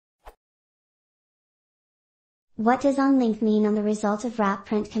What does onLink mean on the result of route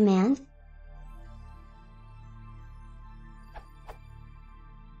print command?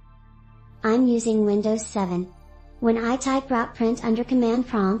 I'm using Windows 7. When I type route print under command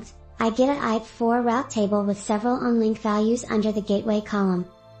prompt, I get a IP4 route table with several onLink values under the gateway column.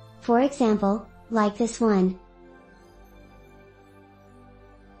 For example, like this one.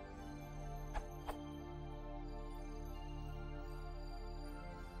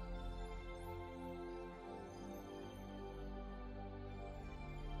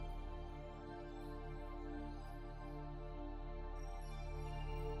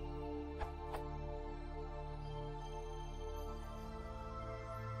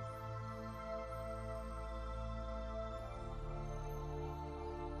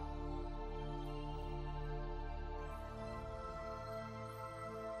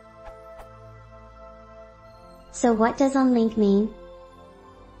 So what does onLink mean?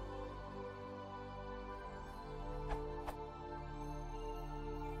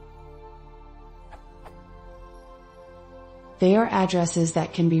 They are addresses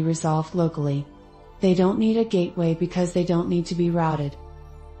that can be resolved locally. They don't need a gateway because they don't need to be routed.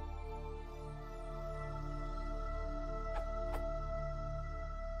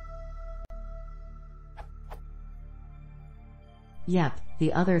 Yep,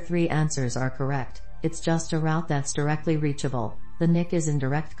 the other three answers are correct. It's just a route that's directly reachable. The NIC is in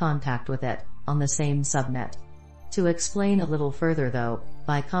direct contact with it, on the same subnet. To explain a little further though,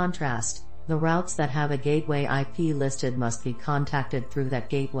 by contrast, the routes that have a gateway IP listed must be contacted through that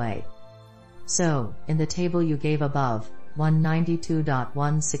gateway. So, in the table you gave above,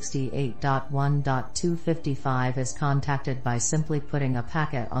 192.168.1.255 is contacted by simply putting a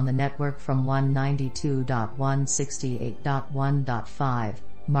packet on the network from 192.168.1.5,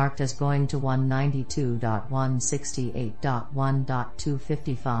 marked as going to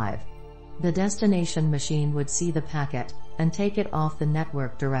 192.168.1.255. The destination machine would see the packet, and take it off the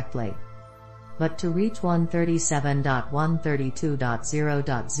network directly. But to reach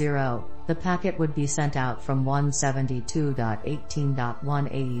 137.132.0.0, the packet would be sent out from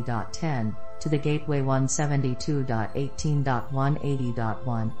 172.18.180.10, to the gateway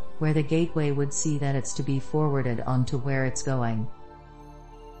 172.18.180.1, where the gateway would see that it's to be forwarded on to where it's going.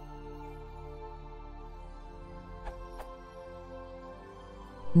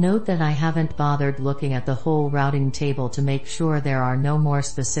 Note that I haven't bothered looking at the whole routing table to make sure there are no more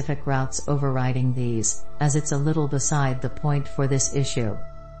specific routes overriding these, as it's a little beside the point for this issue.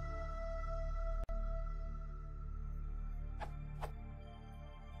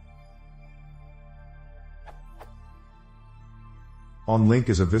 OnLink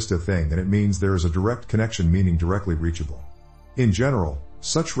is a Vista thing, and it means there is a direct connection, meaning directly reachable. In general,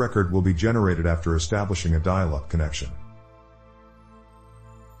 such record will be generated after establishing a dial-up connection.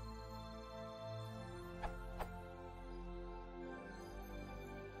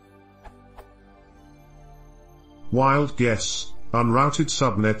 Wild guess, unrouted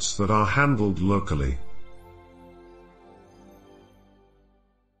subnets that are handled locally.